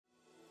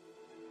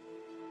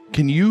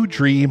Can you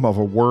dream of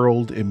a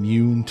world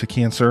immune to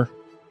cancer?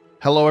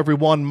 Hello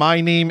everyone, my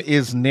name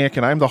is Nick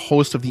and I'm the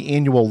host of the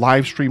annual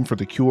live stream for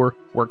The Cure,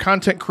 where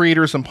content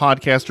creators and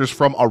podcasters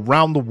from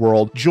around the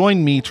world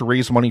join me to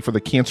raise money for the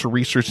Cancer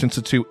Research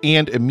Institute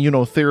and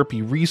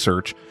immunotherapy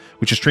research,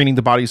 which is training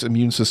the body's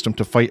immune system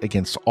to fight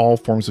against all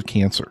forms of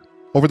cancer.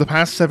 Over the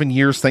past 7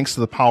 years, thanks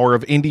to the power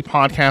of indie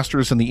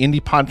podcasters and the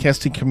indie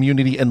podcasting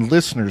community and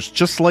listeners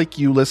just like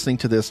you listening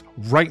to this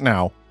right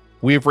now,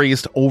 we have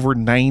raised over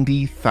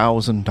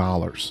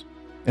 $90,000.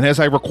 And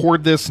as I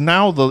record this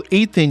now, the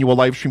 8th annual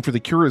live stream for The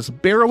Cure is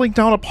barreling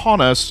down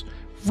upon us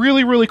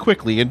really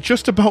quickly in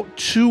just about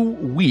 2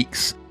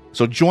 weeks.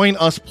 So join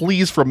us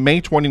please from May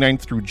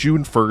 29th through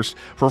June 1st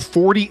for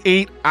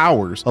 48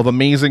 hours of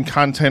amazing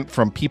content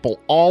from people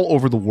all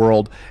over the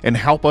world and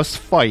help us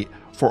fight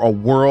for a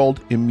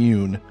world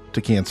immune to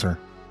cancer.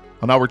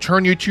 I'll now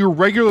return you to your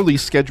regularly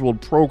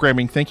scheduled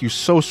programming. Thank you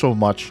so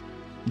much.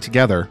 And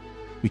together,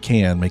 we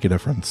can make a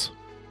difference.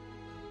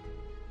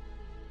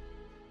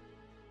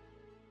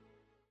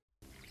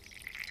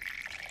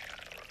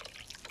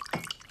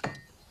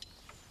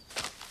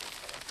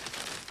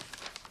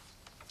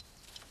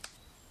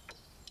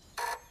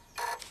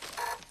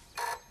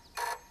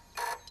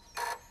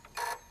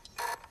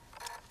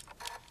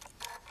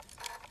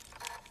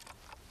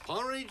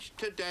 Porridge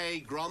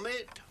today,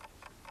 Gromit.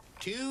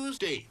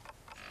 Tuesday.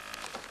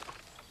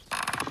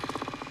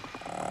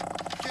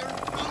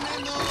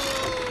 Geronimo!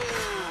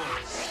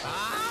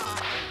 Ah!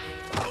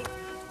 Oh.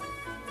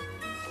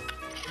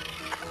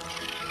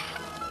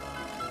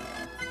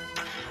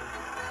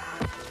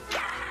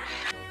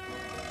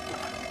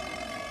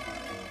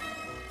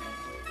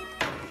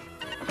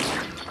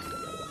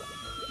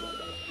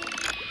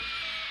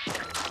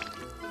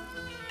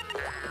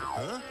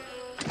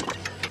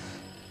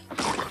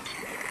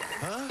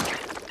 Huh?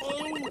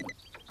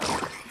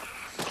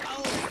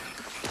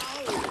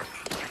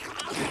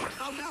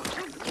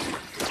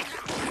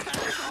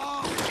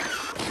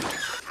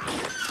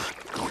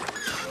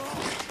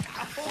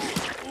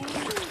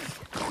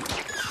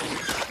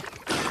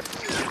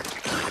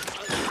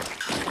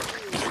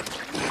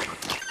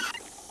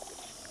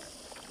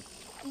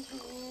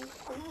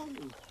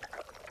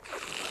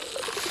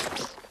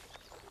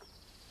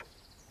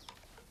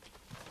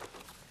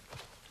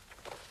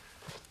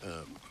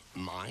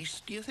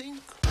 Mice, do you think?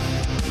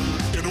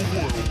 In a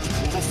world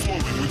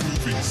overflowing with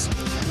movies,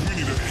 we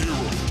need a hero.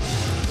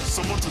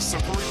 Someone to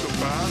separate the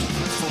bad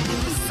from the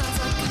good. Sounds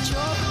like a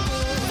job.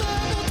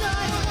 Verbal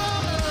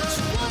dioramas.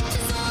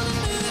 Watches all the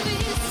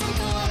movies from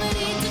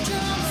comedy to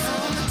drama.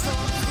 From the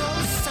top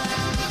roll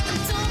sound.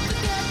 And don't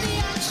forget the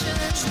action.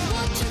 She'll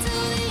watch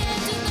until the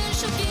end and then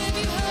she'll give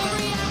you her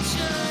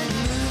reaction.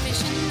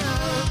 Movies you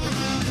know,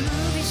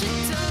 movies you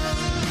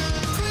don't.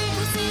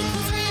 Prequels,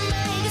 sequels,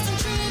 remakes, and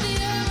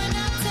trivia and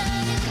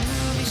outtakes.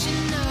 Movies you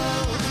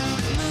know,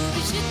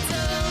 movies you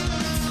don't.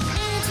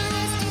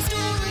 Interesting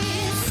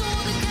stories,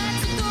 all the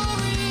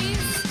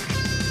categories.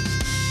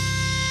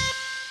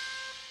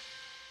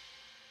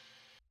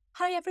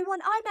 Hi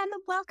everyone, I'm Emma.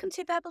 Welcome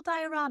to Verbal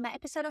Diorama,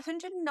 episode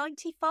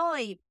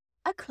 195,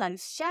 A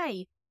Close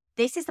Shave.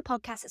 This is the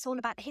podcast that's all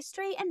about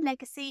history and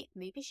legacy,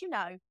 movies you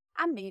know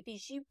and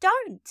movies you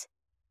don't.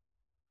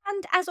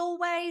 And as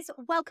always,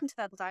 welcome to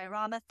Verbal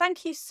Diorama.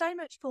 Thank you so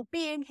much for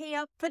being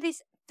here for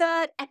this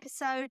third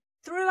episode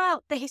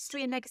throughout the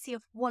history and legacy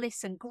of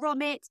Wallace and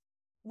Gromit.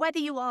 Whether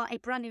you are a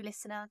brand new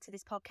listener to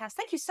this podcast,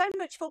 thank you so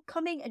much for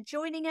coming and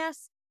joining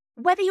us.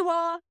 Whether you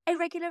are a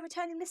regular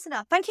returning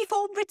listener, thank you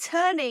for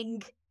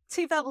returning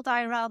to Verbal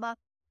Diorama.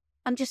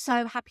 I'm just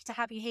so happy to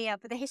have you here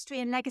for the history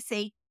and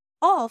legacy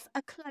of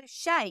A Close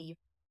Shave.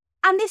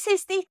 And this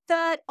is the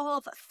third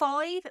of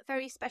 5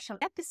 very special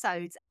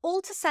episodes,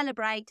 all to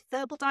celebrate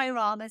Verbal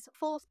Diorama's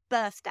 4th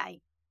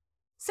birthday.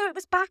 So it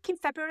was back in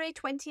February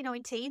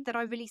 2019 that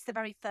I released the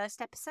very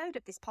first episode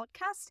of this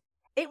podcast.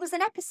 It was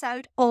an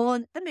episode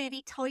on the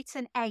movie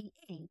Titan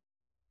AE.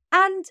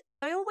 And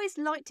I always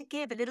like to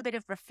give a little bit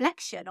of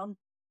reflection on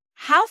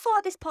how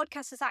far this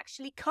podcast has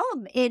actually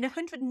come in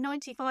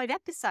 195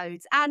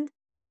 episodes and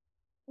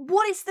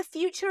what is the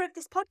future of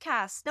this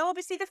podcast. Now,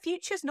 obviously, the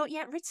future's not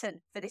yet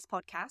written for this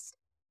podcast.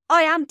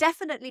 I am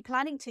definitely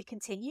planning to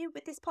continue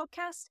with this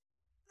podcast,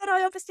 but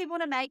I obviously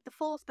want to make the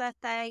 4th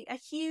birthday a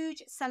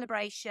huge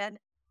celebration.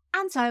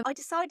 And so I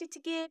decided to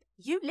give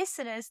you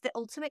listeners the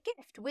ultimate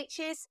gift, which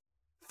is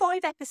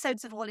 5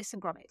 episodes of Wallace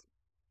and Gromit.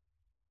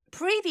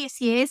 Previous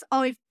years,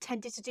 I've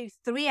tended to do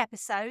 3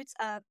 episodes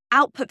of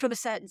output from a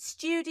certain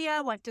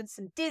studio. I've done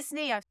some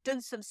Disney, I've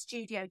done some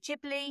Studio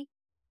Ghibli.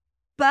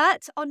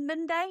 But on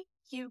Monday,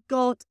 you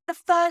got the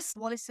first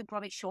Wallace and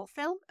Gromit short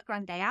film, A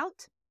Grand Day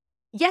Out.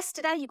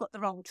 Yesterday, you got The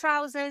Wrong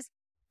Trousers.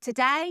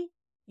 Today,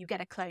 you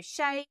get A Close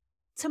Shave.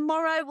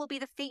 Tomorrow will be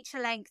the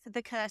feature-length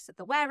The Curse of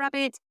the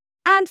Were-Rabbit.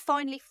 And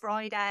finally,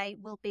 Friday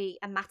will be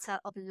A Matter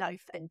of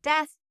Loaf and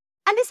Death.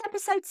 And this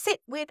episode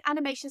sits with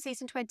Animation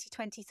Season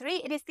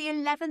 2023. It is the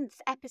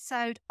 11th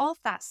episode of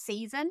that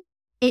season.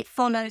 It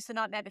follows The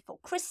Nightmare Before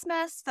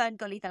Christmas, Fern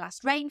Gully, The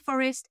Last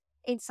Rainforest,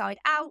 Inside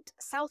Out,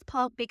 South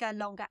Park, Bigger,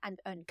 Longer and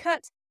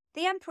Uncut,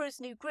 The Emperor's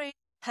New Groove,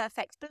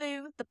 Perfect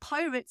Blue, The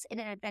Pirates in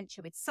an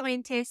Adventure with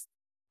Scientists,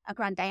 A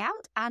Grand Day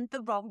Out, and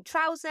The Wrong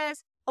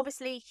Trousers.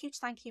 Obviously, huge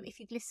thank you if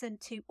you've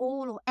listened to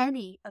all or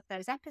any of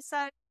those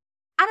episodes.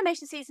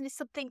 Animation season is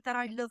something that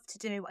I love to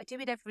do. I do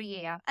it every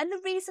year. And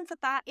the reason for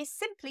that is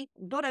simply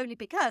not only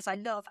because I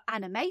love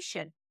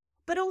animation,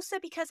 but also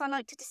because I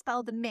like to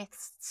dispel the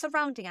myths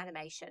surrounding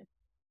animation.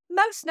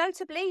 Most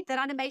notably, that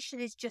animation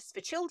is just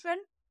for children,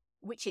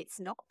 which it's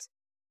not.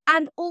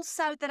 And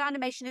also that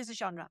animation is a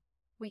genre,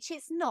 which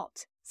it's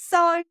not.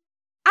 So,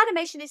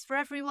 animation is for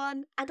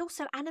everyone, and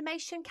also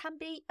animation can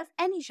be of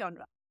any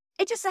genre.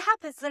 It just so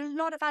happens that a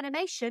lot of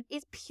animation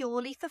is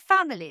purely for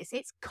families.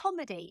 It's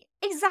comedy,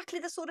 exactly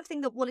the sort of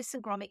thing that Wallace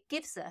and Gromit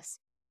gives us.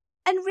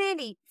 And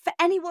really, for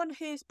anyone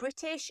who's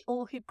British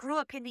or who grew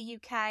up in the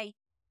UK,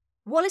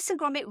 Wallace and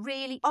Gromit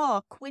really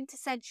are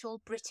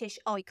quintessential British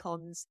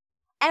icons.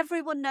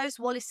 Everyone knows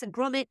Wallace and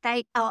Gromit.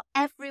 They are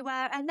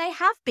everywhere, and they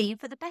have been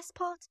for the best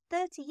part of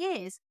 30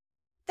 years.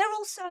 They're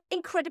also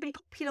incredibly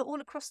popular all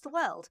across the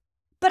world.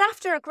 But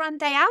after A Grand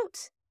Day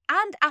Out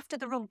and after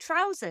The Wrong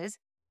Trousers,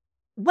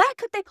 where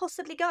could they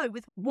possibly go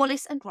with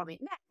Wallace and Gromit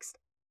next?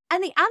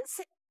 And the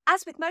answer,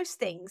 as with most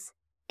things,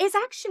 is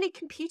actually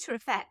computer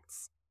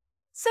effects.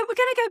 So we're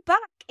going to go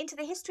back into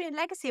the history and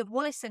legacy of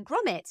Wallace and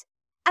Gromit,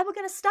 and we're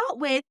going to start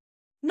with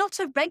not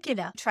a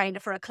regular trainer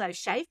for a close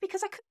shave,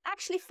 because I couldn't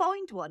actually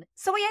find one.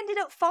 So I ended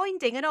up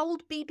finding an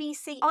old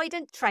BBC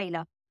ident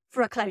trailer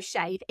for a close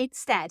shave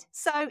instead.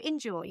 So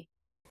enjoy.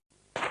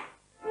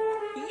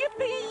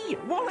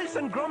 Yippee! Wallace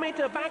and Gromit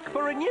are back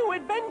for a new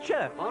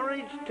adventure.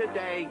 Porridge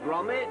today,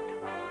 Gromit.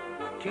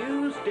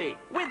 Tuesday.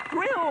 With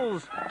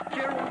grills,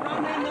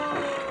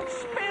 Geronimo!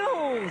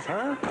 spills,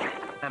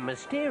 a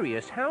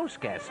mysterious house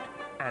guest,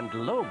 and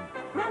love.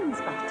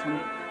 Ramsbottom,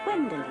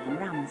 Gwendoline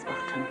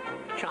Ramsbottom.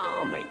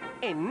 Charming.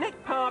 In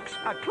Nick Park's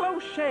A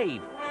Close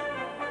Shave.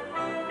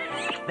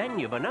 Then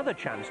you've another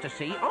chance to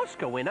see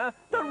Oscar winner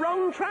The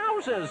Wrong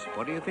Trousers.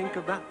 What do you think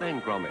of that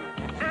then, Gromit?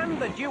 And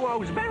the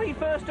duo's very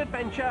first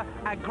adventure,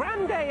 A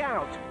Grand Day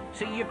Out.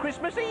 See you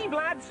Christmas Eve,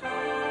 lads.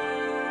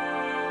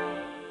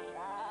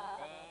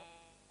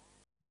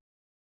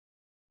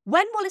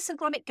 When Wallace and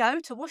Gromit go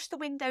to wash the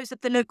windows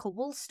of the local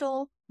wool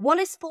store,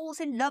 Wallace falls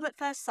in love at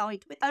first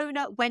sight with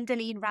owner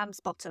Gwendoline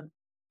Ramsbottom.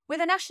 With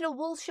a national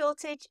wool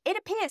shortage, it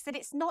appears that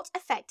it's not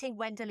affecting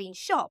Gwendoline's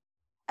shop,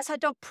 as her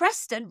dog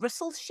Preston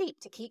rustles sheep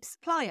to keep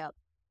supply up.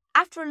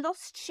 After a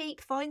lost sheep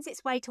finds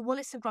its way to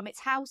Wallace and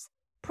Gromit's house,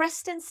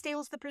 Preston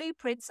steals the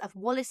blueprints of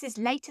Wallace's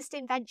latest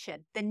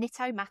invention, the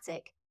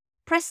Knit-O-Matic.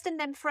 Preston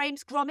then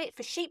frames Gromit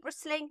for sheep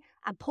rustling,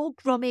 and poor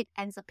Gromit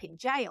ends up in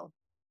jail.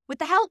 With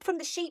the help from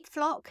the sheep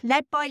flock,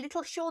 led by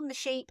little Shaun the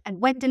sheep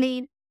and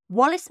Gwendoline,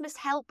 Wallace must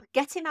help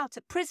get him out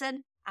of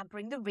prison and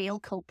bring the real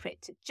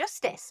culprit to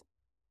justice.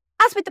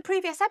 As with the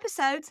previous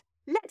episodes,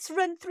 let's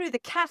run through the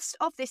cast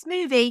of this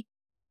movie,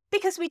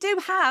 because we do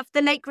have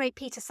the late great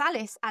Peter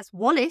Sallis as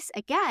Wallace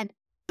again,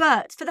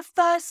 but for the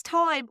first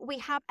time we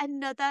have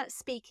another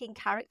speaking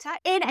character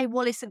in a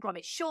Wallace and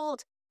Gromit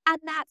short, and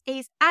that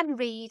is Anne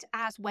Reid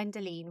as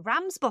Gwendoline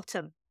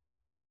Ramsbottom.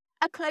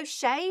 A Close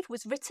Shave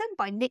was written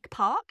by Nick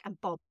Park and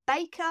Bob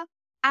Baker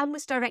and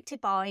was directed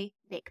by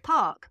Nick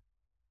Park.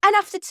 And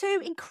after two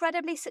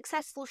incredibly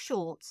successful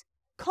shorts,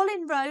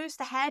 Colin Rose,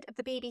 the head of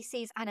the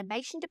BBC's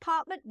animation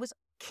department, was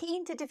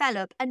keen to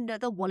develop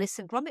another Wallace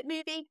and Gromit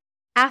movie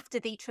after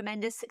the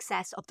tremendous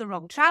success of The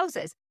Wrong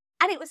Trousers,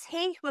 and it was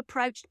he who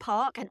approached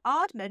Park and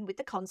Aardman with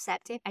the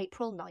concept in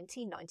April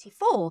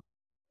 1994.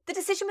 The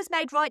decision was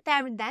made right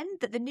there and then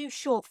that the new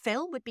short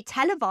film would be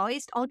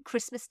televised on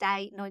Christmas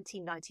Day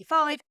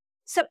 1995,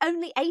 so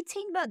only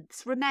 18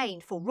 months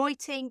remained for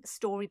writing,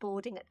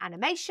 storyboarding and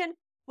animation,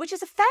 which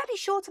is a fairly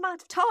short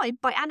amount of time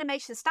by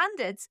animation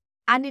standards,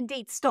 and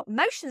indeed stop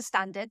motion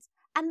standards,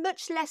 and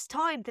much less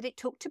time than it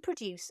took to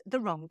produce The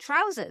Wrong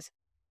Trousers.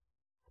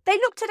 They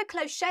looked at A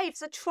Close Shave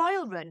as a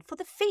trial run for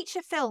the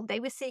feature film they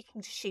were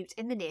seeking to shoot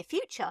in the near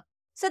future,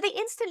 so they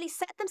instantly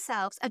set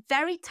themselves a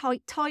very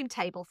tight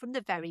timetable from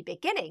the very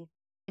beginning.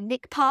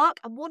 Nick Park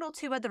and one or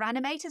two other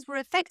animators were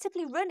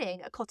effectively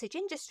running a cottage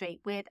industry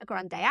with A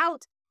Grand Day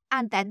Out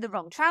and then The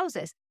Wrong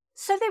Trousers,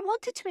 so they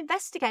wanted to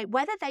investigate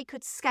whether they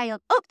could scale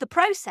up the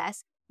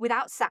process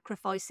without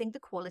sacrificing the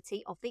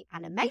quality of the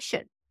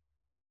animation.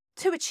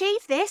 To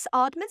achieve this,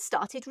 Aardman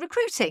started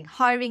recruiting,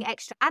 hiring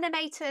extra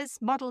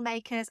animators, model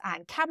makers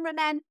and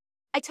cameramen.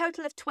 A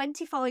total of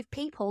 25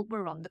 people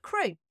were on the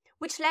crew,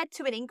 which led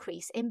to an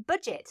increase in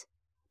budget.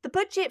 The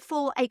budget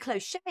for A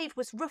Close Shave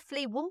was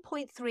roughly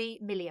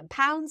 £1.3 million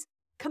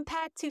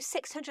compared to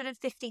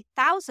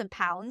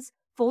 £650,000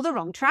 for The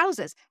Wrong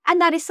Trousers, and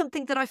that is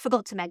something that I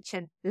forgot to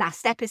mention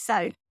last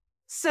episode.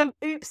 So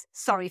oops,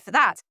 sorry for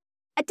that.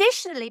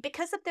 Additionally,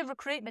 because of the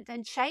recruitment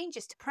and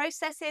changes to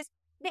processes,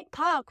 Nick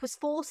Park was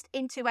forced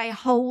into a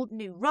whole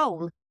new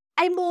role,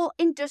 a more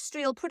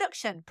industrial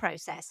production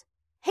process.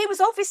 He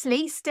was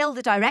obviously still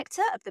the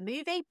director of the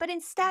movie, but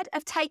instead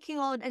of taking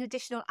on an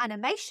additional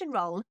animation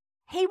role,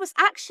 he was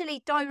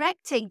actually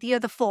directing the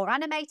other four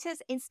animators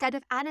instead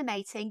of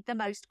animating the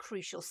most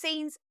crucial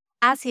scenes,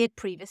 as he had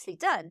previously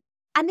done.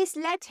 and this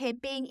led to him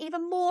being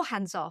even more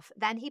hands-off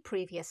than he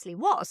previously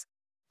was.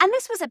 And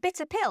this was a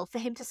bitter pill for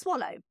him to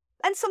swallow,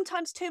 and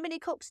sometimes too many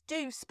cooks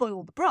do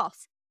spoil the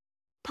broth.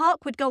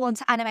 Park would go on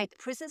to animate the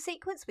prison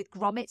sequence with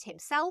Gromit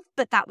himself,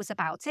 but that was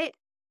about it,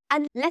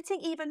 and letting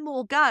even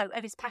more go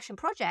of his passion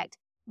project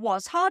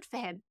was hard for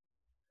him.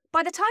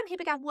 By the time he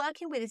began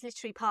working with his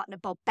literary partner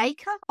Bob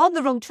Baker on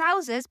The Wrong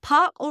Trousers,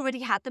 Park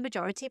already had the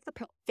majority of the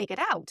plot figured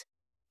out.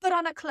 But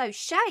on A Close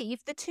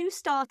Shave, the two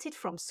started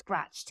from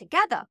scratch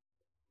together.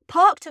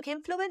 Park took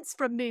influence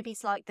from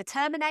movies like The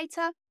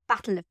Terminator,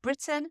 Battle of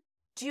Britain,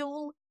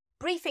 Duel,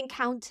 Brief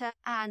Encounter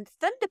and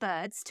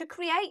Thunderbirds to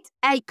create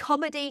a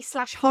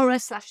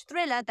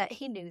comedy/horror/thriller that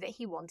he knew that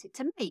he wanted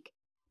to make.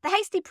 The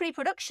hasty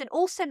pre-production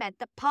also meant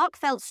that Park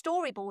felt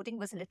storyboarding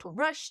was a little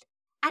rushed,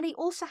 and he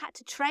also had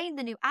to train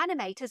the new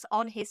animators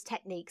on his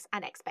techniques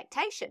and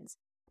expectations.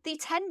 The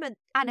 10-month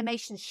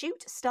animation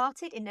shoot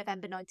started in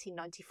November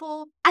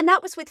 1994, and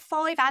that was with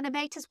 5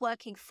 animators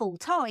working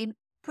full-time,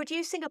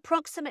 producing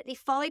approximately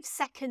 5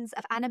 seconds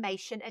of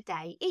animation a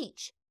day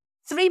each.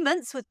 3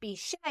 months would be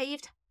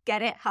shaved,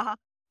 get it, haha,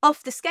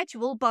 off the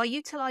schedule by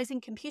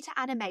utilising computer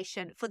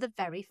animation for the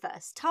very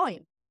first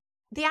time.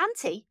 The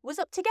ante was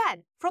upped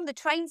again, from the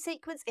train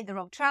sequence in The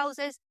Wrong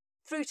Trousers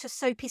through to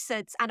soapy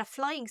suds and a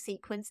flying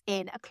sequence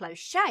in A Close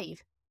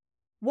Shave.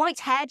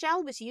 White hair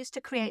gel was used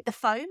to create the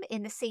foam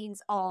in the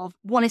scenes of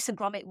Wallace and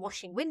Gromit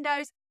washing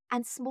windows,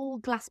 and small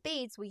glass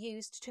beads were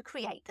used to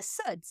create the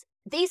suds.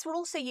 These were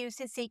also used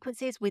in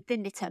sequences with the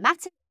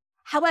Knit-O-Matic.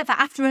 However,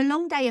 after a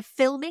long day of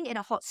filming in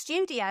a hot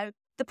studio,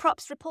 the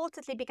props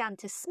reportedly began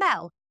to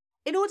smell.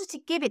 In order to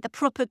give it the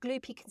proper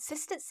gloopy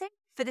consistency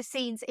for the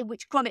scenes in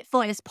which Gromit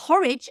fires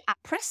porridge at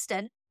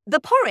Preston, the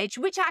porridge,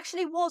 which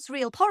actually was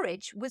real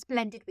porridge, was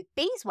blended with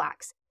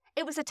beeswax.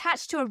 It was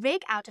attached to a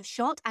rig out of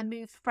shot and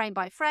moved frame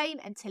by frame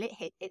until it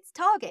hit its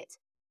target.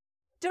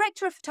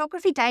 Director of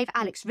photography Dave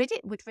Alex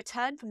Riddick would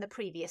return from the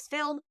previous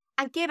film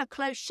and give A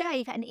Close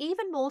Shave an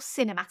even more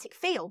cinematic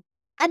feel.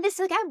 And this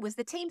again was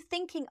the team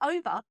thinking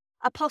over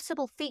a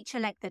possible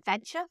feature-length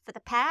adventure for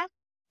the pair,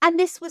 and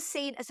this was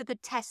seen as a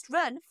good test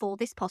run for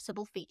this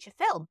possible feature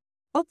film.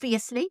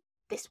 Obviously,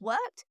 this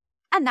worked,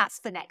 and that's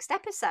the next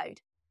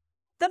episode.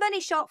 The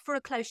money shot for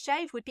A Close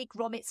Shave would be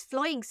Gromit's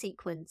flying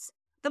sequence.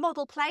 The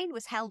model plane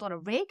was held on a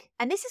rig,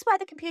 and this is where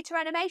the computer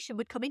animation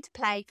would come into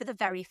play for the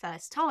very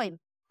first time,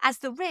 as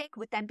the rig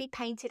would then be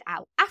painted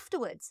out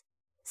afterwards.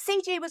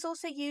 CG was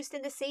also used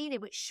in the scene in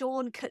which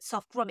Sean cuts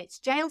off Gromit's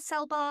jail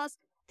cell bars.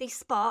 These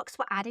sparks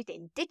were added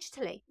in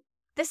digitally.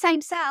 The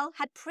same cell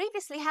had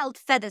previously held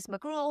Feathers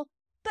McGraw,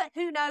 but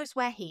who knows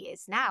where he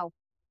is now.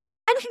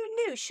 And who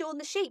knew Shaun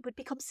the Sheep would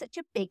become such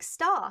a big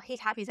star? He'd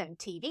have his own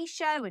TV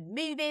show and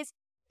movies.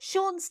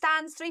 Shaun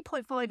stands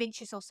 3.5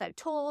 inches or so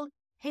tall.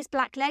 His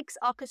black legs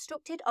are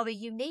constructed of a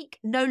unique,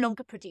 no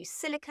longer produced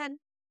silicone.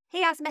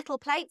 He has metal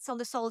plates on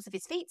the soles of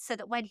his feet so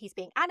that when he's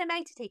being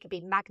animated, he can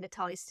be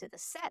magnetised to the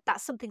set.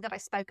 That's something that I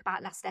spoke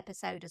about last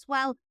episode as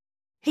well.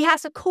 He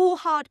has a core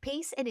hard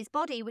piece in his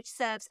body which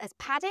serves as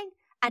padding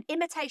and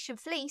imitation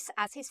fleece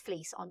as his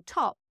fleece on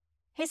top.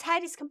 His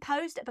head is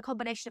composed of a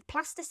combination of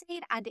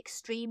plasticine and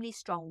extremely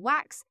strong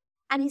wax,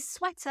 and his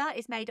sweater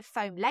is made of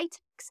foam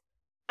latex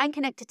and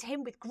connected to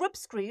him with grub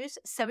screws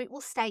so it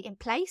will stay in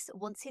place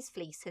once his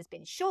fleece has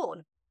been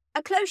shorn.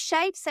 A Close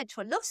Shave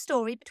central love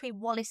story between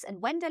Wallace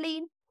and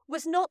Wendoline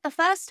was not the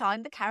first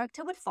time the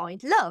character would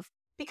find love,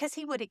 because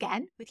he would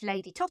again with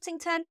Lady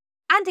Tottington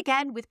and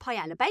again with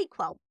Paella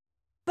Bakewell.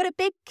 But a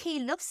big key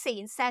love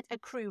scene set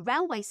at Crewe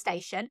railway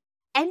station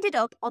ended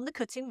up on the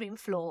cutting room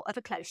floor of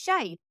A Close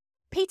Shave.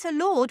 Peter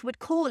Lord would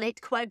call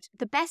it, quote,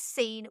 the best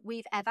scene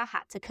we've ever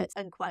had to cut,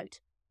 unquote.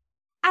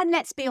 And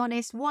let's be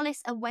honest,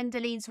 Wallace and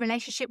Wendoline's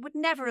relationship would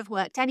never have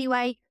worked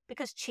anyway,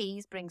 because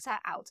cheese brings her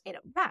out in a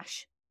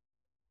rash.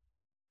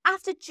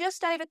 After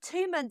just over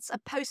 2 months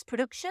of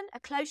post-production, A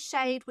Close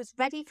Shave was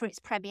ready for its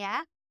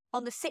premiere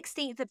on the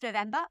 16th of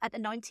November at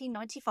the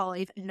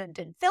 1995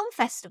 London Film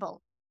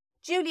Festival.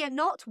 Julia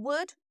Nott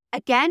would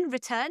again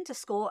return to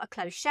score A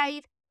Close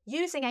Shave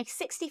using a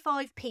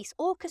 65-piece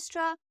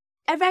orchestra,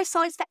 a rare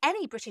size for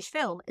any British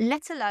film,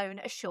 let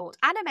alone a short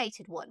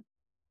animated one.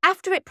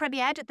 After it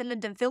premiered at the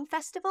London Film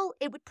Festival,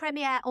 it would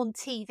premiere on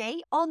TV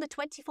on the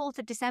 24th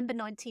of December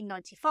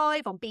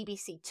 1995 on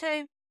BBC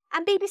Two,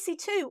 and BBC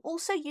Two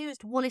also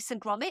used Wallace and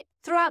Gromit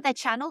throughout their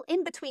channel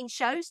in between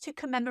shows to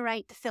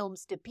commemorate the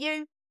film's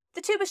debut.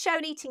 The two were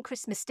shown eating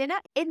Christmas dinner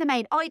in the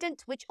main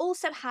ident, which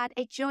also had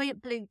a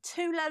giant blue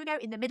 2 logo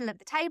in the middle of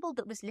the table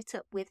that was lit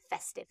up with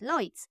festive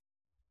lights.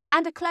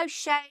 And A Close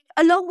Shave,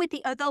 along with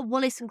the other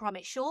Wallace and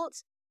Gromit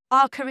shorts,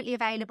 are currently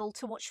available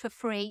to watch for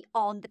free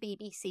on the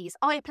BBC's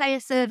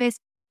iPlayer service.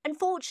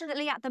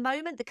 Unfortunately, at the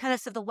moment, The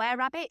Curse of the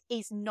Were-Rabbit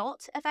is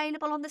not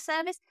available on the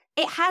service.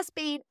 It has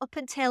been up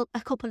until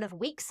a couple of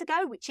weeks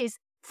ago, which is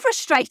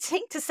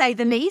frustrating to say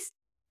the least.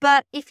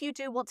 But if you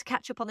do want to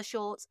catch up on the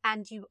shorts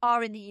and you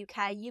are in the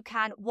UK, you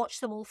can watch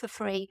them all for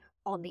free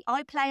on the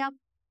iPlayer.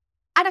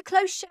 And A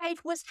Close Shave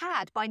was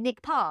had by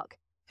Nick Park,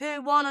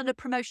 who, while on a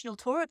promotional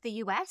tour of the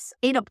US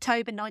in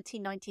October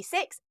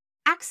 1996,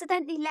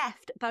 accidentally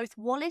left both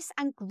Wallace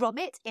and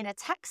Gromit in a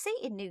taxi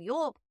in New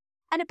York.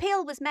 An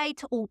appeal was made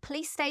to all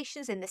police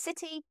stations in the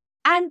city,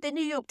 and the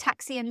New York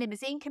Taxi and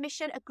Limousine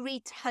Commission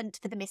agreed to hunt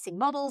for the missing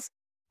models.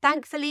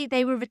 Thankfully,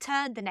 they were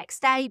returned the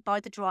next day by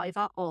the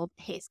driver of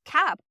his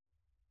cab.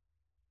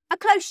 A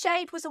Close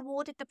Shave was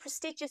awarded the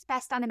prestigious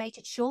Best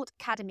Animated Short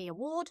Academy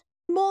Award.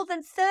 More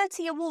than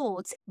 30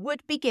 awards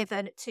would be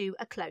given to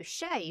A Close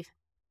Shave.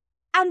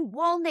 And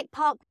while Nick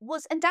Park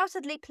was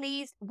undoubtedly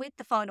pleased with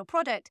the final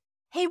product,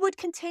 he would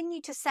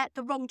continue to set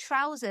The Wrong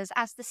Trousers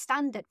as the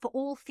standard for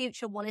all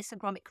future Wallace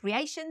and Gromit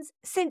creations,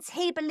 since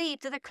he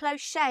believed that A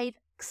Close Shave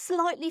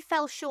slightly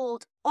fell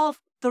short of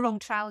The Wrong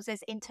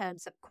Trousers in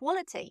terms of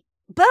quality.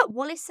 But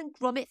Wallace and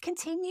Gromit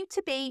continued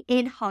to be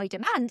in high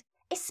demand,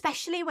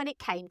 especially when it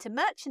came to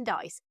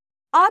merchandise.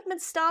 Aardman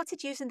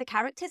started using the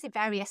characters in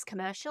various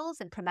commercials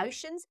and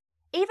promotions,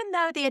 even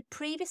though they had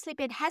previously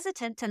been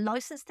hesitant to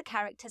license the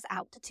characters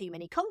out to too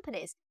many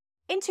companies.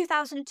 In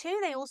 2002,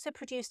 they also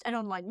produced an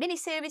online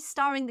miniseries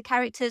starring the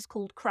characters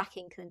called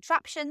Cracking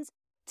Contraptions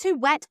to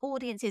whet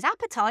audiences'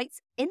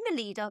 appetites in the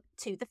lead-up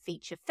to the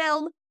feature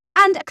film.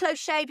 And A Close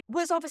Shave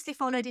was obviously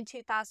followed in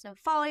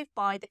 2005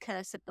 by The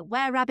Curse of the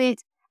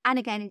Were-Rabbit, and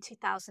again in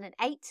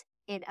 2008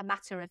 in A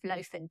Matter of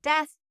Loaf and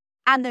Death,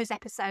 and those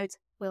episodes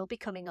will be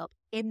coming up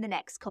in the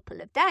next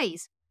couple of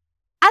days.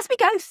 As we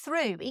go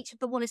through each of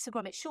the Wallace and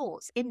Gromit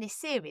shorts in this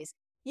series,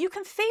 you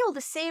can feel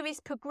the series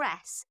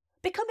progress,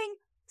 becoming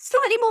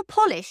slightly more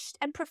polished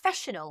and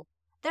professional.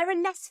 There are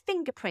less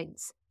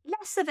fingerprints,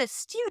 less of a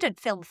student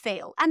film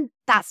feel, and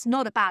that's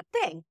not a bad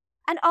thing.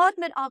 And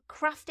Aardman are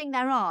crafting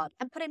their art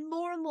and putting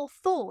more and more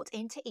thought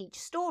into each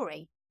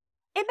story.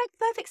 It makes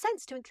perfect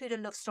sense to include a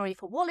love story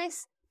for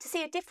Wallace, to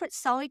see a different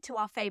side to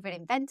our favourite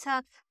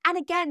inventor, and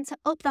again to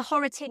up the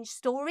horror-tinged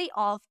story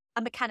of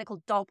a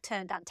mechanical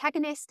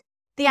dog-turned-antagonist,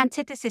 the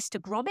antithesis to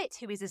Gromit,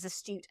 who is as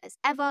astute as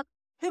ever,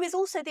 who is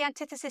also the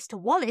antithesis to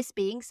Wallace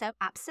being so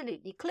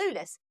absolutely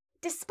clueless,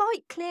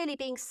 despite clearly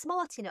being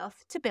smart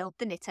enough to build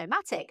the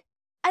Nitomatic.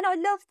 And I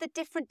love the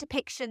different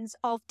depictions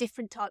of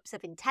different types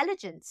of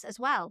intelligence as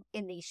well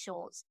in these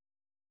shorts.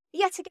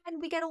 Yet again,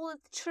 we get all of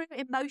the true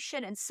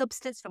emotion and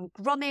substance from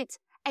Gromit,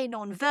 a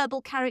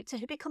non-verbal character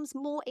who becomes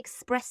more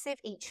expressive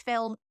each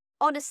film.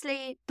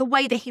 Honestly, the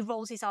way that he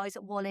rolls his eyes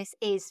at Wallace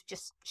is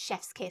just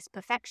chef's kiss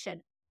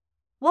perfection.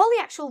 While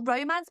the actual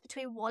romance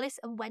between Wallace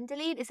and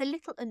Wendelin is a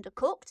little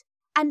undercooked,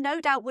 and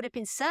no doubt would have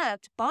been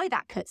served by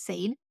that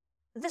cutscene,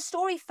 the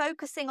story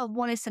focusing on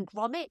Wallace and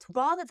Gromit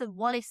rather than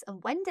Wallace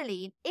and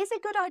Wendelin is a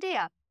good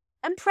idea.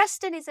 And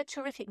Preston is a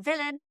terrific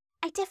villain,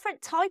 a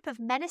different type of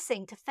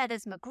menacing to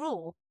Feathers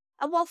McGraw.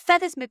 And while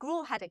Feathers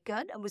McGraw had a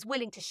gun and was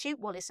willing to shoot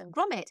Wallace and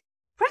Gromit,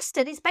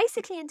 Preston is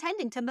basically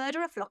intending to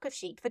murder a flock of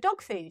sheep for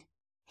dog food.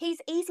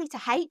 He's easy to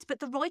hate, but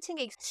the writing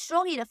is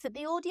strong enough that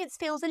the audience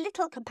feels a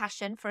little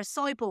compassion for a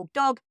cyborg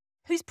dog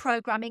whose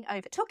programming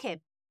overtook him.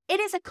 It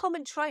is a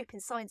common trope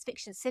in science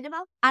fiction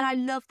cinema, and I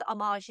love the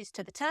homages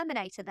to the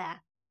Terminator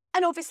there.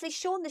 And obviously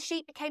Shaun the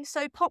Sheep became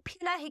so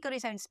popular, he got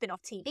his own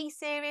spin-off TV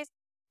series,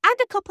 and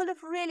a couple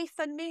of really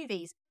fun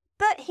movies,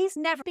 but he's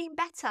never been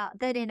better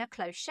than in A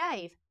Close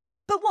Shave.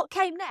 But what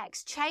came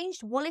next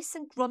changed Wallace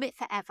and Gromit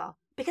forever,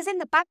 because in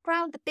the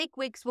background the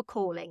bigwigs were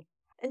calling.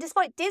 And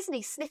despite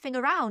Disney sniffing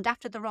around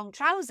after The Wrong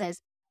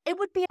Trousers, it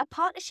would be a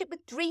partnership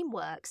with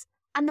DreamWorks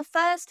and the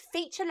first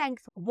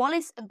feature-length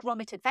Wallace and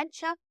Gromit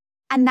adventure.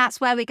 And that's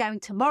where we're going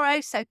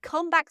tomorrow, so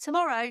come back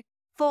tomorrow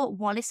for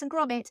Wallace and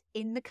Gromit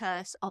in The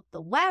Curse of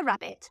the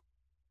Were-Rabbit.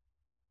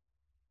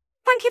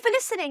 Thank you for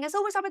listening. As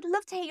always, I would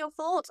love to hear your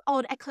thoughts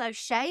on A Close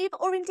Shave,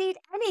 or indeed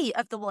any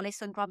of the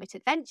Wallace and Gromit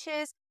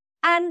adventures.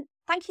 And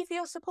thank you for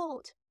your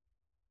support.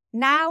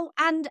 Now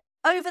and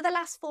over the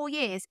last 4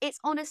 years, it's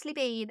honestly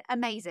been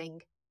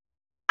amazing.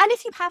 And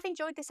if you have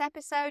enjoyed this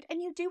episode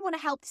and you do want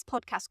to help this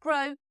podcast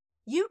grow,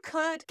 you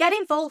could get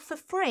involved for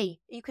free.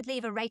 You could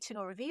leave a rating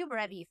or review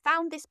wherever you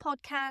found this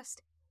podcast.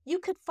 You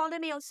could follow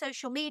me on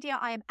social media.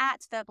 I am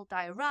at Verbal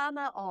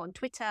Diorama on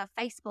Twitter,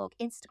 Facebook,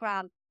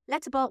 Instagram,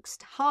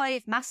 Letterboxd,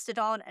 Hive,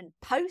 Mastodon, and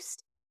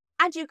Post.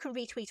 And you can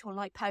retweet or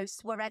like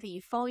posts wherever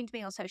you find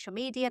me on social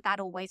media. That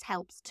always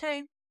helps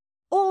too.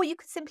 Or you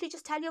could simply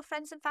just tell your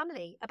friends and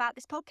family about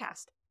this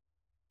podcast.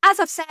 As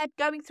I've said,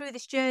 going through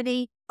this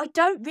journey, I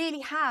don't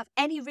really have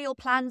any real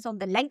plans on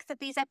the length of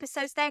these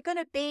episodes. They're going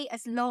to be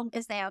as long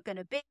as they are going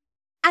to be.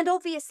 And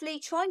obviously,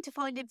 trying to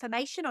find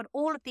information on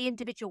all of the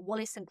individual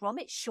Wallace and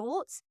Gromit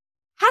shorts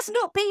has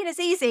not been as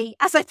easy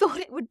as I thought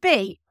it would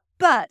be.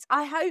 But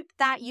I hope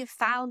that you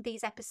found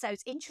these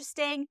episodes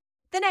interesting.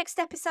 The next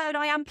episode,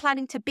 I am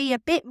planning to be a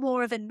bit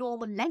more of a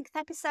normal length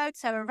episode,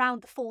 so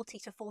around the 40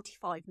 to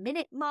 45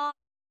 minute mark.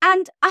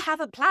 And I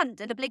haven't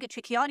planned an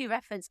obligatory Keanu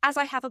reference, as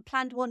I haven't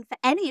planned one for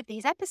any of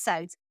these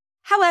episodes.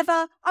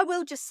 However, I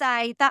will just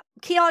say that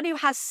Keanu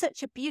has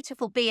such a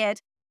beautiful beard,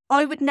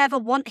 I would never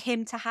want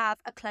him to have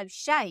a close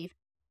shave.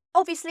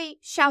 Obviously,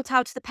 shout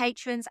out to the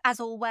patrons,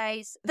 as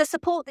always. The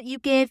support that you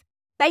give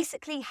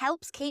basically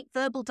helps keep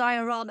Verbal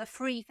Diorama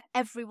free for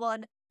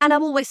everyone, and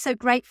I'm always so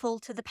grateful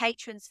to the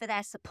patrons for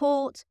their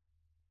support.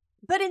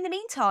 But in the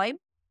meantime,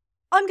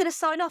 I'm going to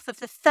sign off of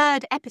the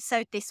 3rd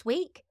episode this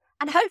week,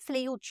 and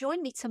hopefully you'll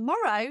join me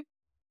tomorrow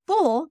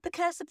for The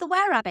Curse of the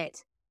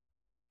Were-Rabbit.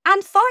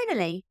 And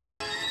finally,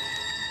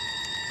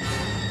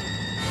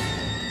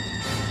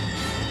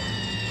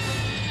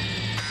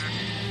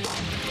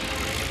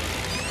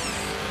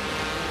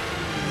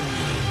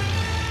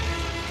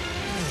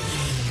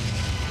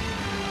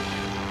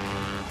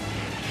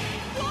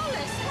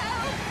 Wallace,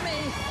 help me!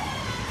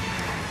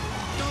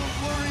 Don't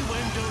worry,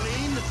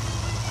 Gwendoline.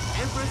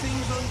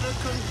 Everything's under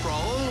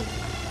control.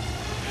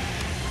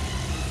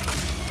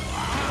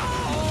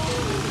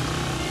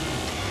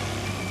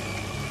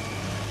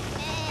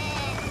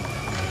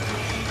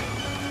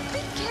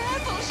 Be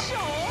careful,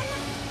 Sean!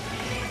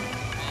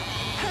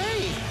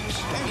 Hey,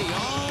 steady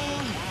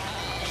on.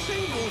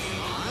 Single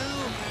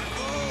file.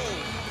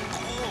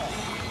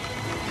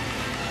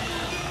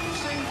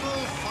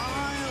 Single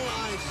file,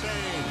 I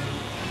say.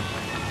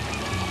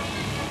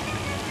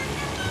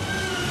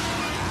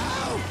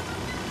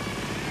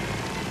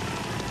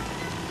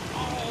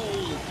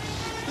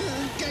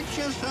 Get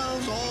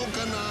yourselves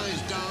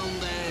organized down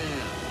there.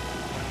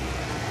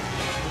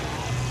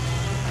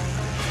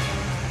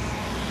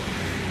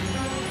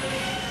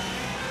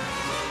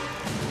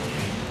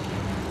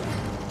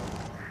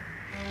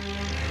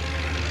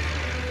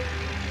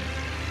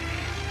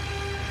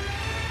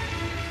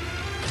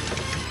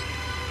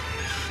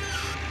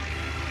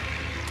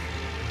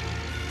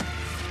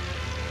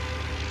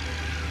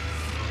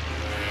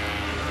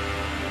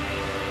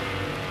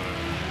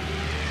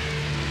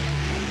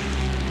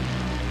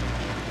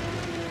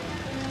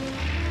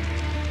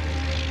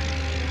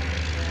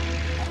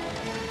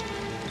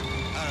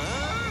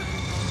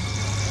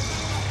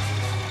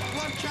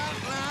 Watch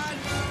out, lad.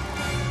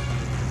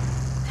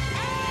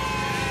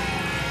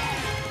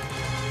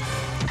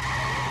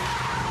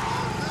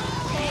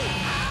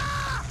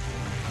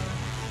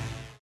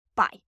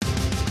 bye.